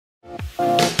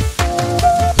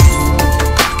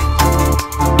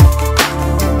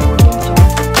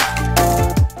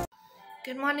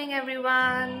morning,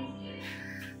 everyone.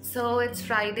 So it's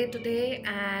Friday today,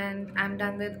 and I'm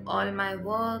done with all my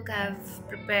work. I've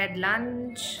prepared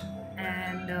lunch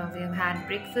and we have had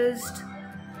breakfast.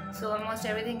 So almost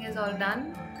everything is all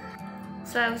done.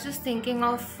 So I was just thinking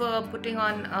of putting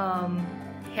on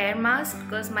hair mask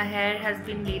because my hair has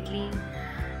been lately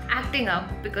acting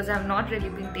up because I've not really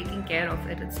been taking care of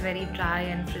it. It's very dry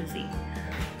and frizzy.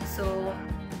 So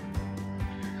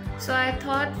I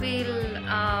thought we'll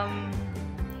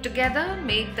together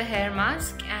make the hair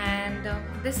mask, and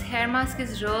this hair mask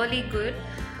is really good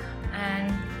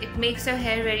and it makes your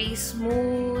hair very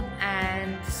smooth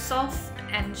and soft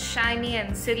and shiny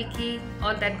and silky,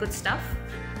 all that good stuff.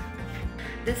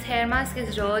 This hair mask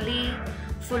is really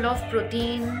full of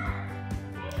protein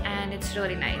and it's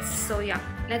really nice. So yeah,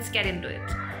 let's get into it.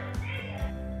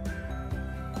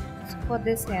 For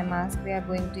this hair mask, we are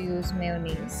going to use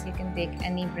mayonnaise. You can take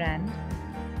any brand,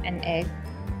 an egg,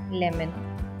 lemon,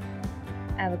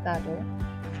 avocado,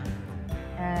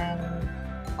 and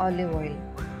olive oil.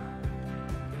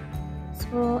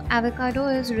 So avocado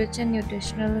is rich in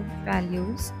nutritional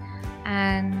values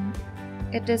and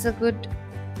it is a good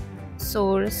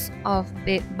source of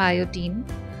biotin,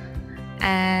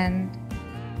 and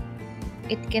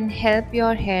it can help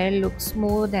your hair look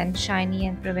smooth and shiny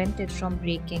and prevent it from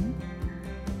breaking.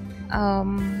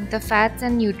 The fats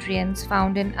and nutrients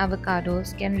found in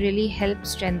avocados can really help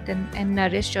strengthen and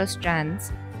nourish your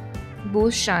strands,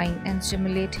 boost shine, and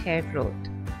stimulate hair growth.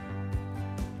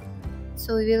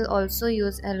 So we will also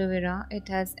use aloe vera. It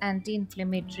has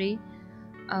anti-inflammatory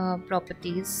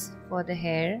properties for the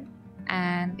hair,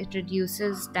 and it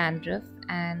reduces dandruff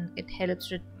and it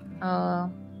helps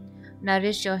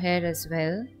nourish your hair as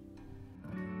well.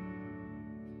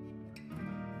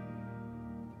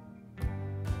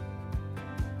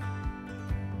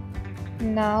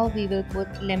 Now we will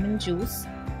put lemon juice.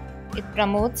 It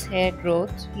promotes hair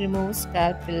growth, removes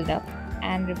scalp buildup,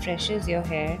 and refreshes your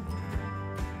hair.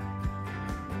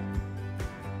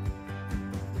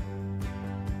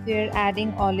 We are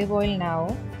adding olive oil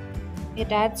now.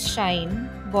 It adds shine,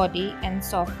 body, and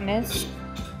softness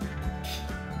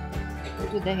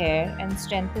to the hair and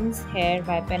strengthens hair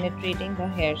by penetrating the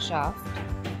hair shaft.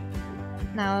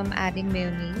 Now I'm adding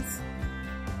mayonnaise.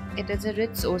 It is a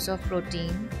rich source of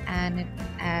protein and it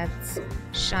adds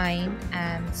shine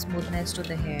and smoothness to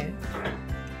the hair.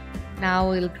 Now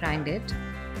we'll grind it.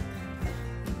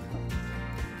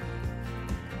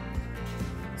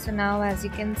 So now, as you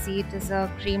can see, it is a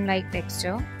cream-like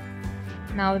texture.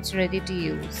 Now it's ready to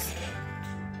use.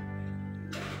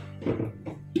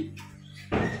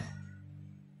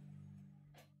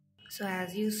 So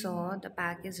as you saw, the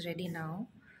pack is ready now.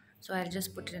 So I'll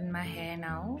just put it in my hair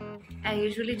now. I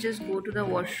usually just go to the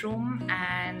washroom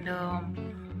and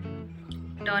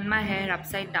turn my hair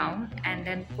upside down and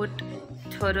then put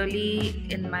thoroughly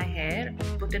in my hair,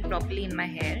 put it properly in my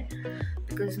hair,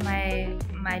 because my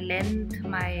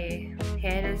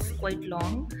hair is quite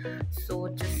long, so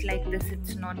just like this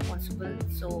it's not possible.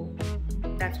 So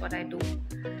that's what I do.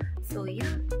 So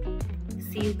yeah,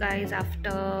 see you guys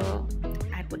after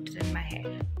I put it in my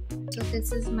hair. So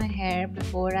this is my hair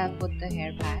before I put the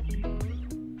hair pack.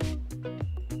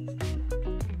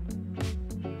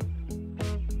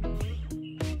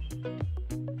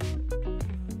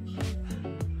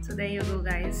 So there you go,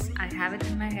 guys. I have it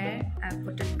in my hair. I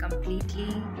put it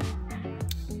completely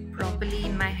properly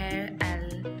in my hair.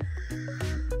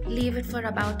 I'll leave it for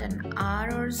about an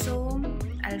hour or so.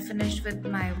 I'll finish with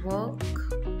my work.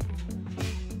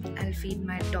 I'll feed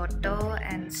my daughter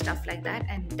and stuff like that,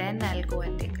 and then I'll go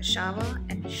and take a shower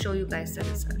and show you guys the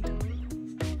result.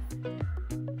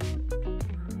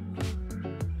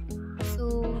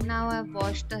 So now I've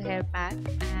washed the hair pack,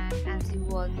 and as you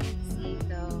all can see,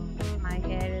 my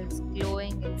hair is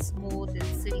glowing, it's smooth,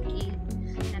 it's silky,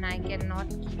 and I cannot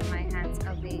keep my hands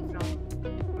away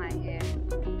from my hair,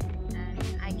 and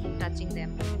I keep touching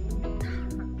them.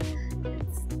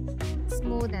 It's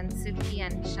smooth and silky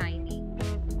and shiny.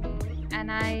 And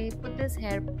I put this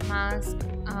hair mask,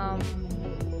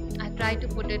 I try to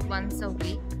put it once a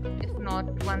week, if not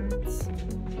once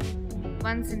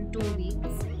in 2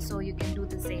 weeks, so you can do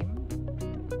the same.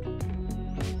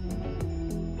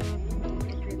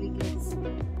 It really gives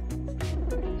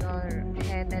your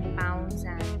hair that bounce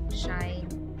and shine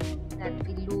that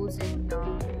we lose in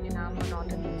our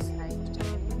monotonous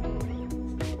lifestyle.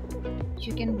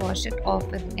 You can wash it off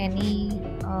with any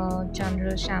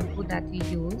general shampoo that you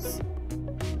use.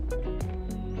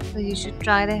 So you should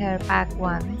try the hair pack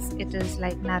once. It is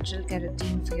like natural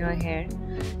keratin for your hair.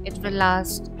 It will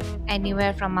last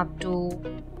anywhere from up to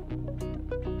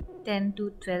 10 to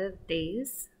 12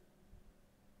 days.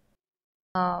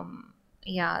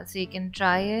 Yeah, so you can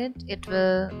try it.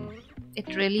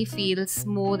 It really feels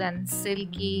smooth and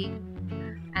silky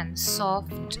and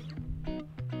soft.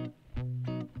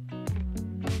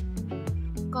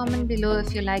 Comment below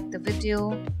if you like the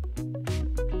video.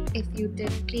 If you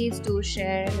did, please do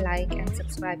share, like, and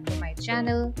subscribe to my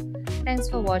channel. Thanks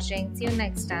for watching. See you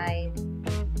next time.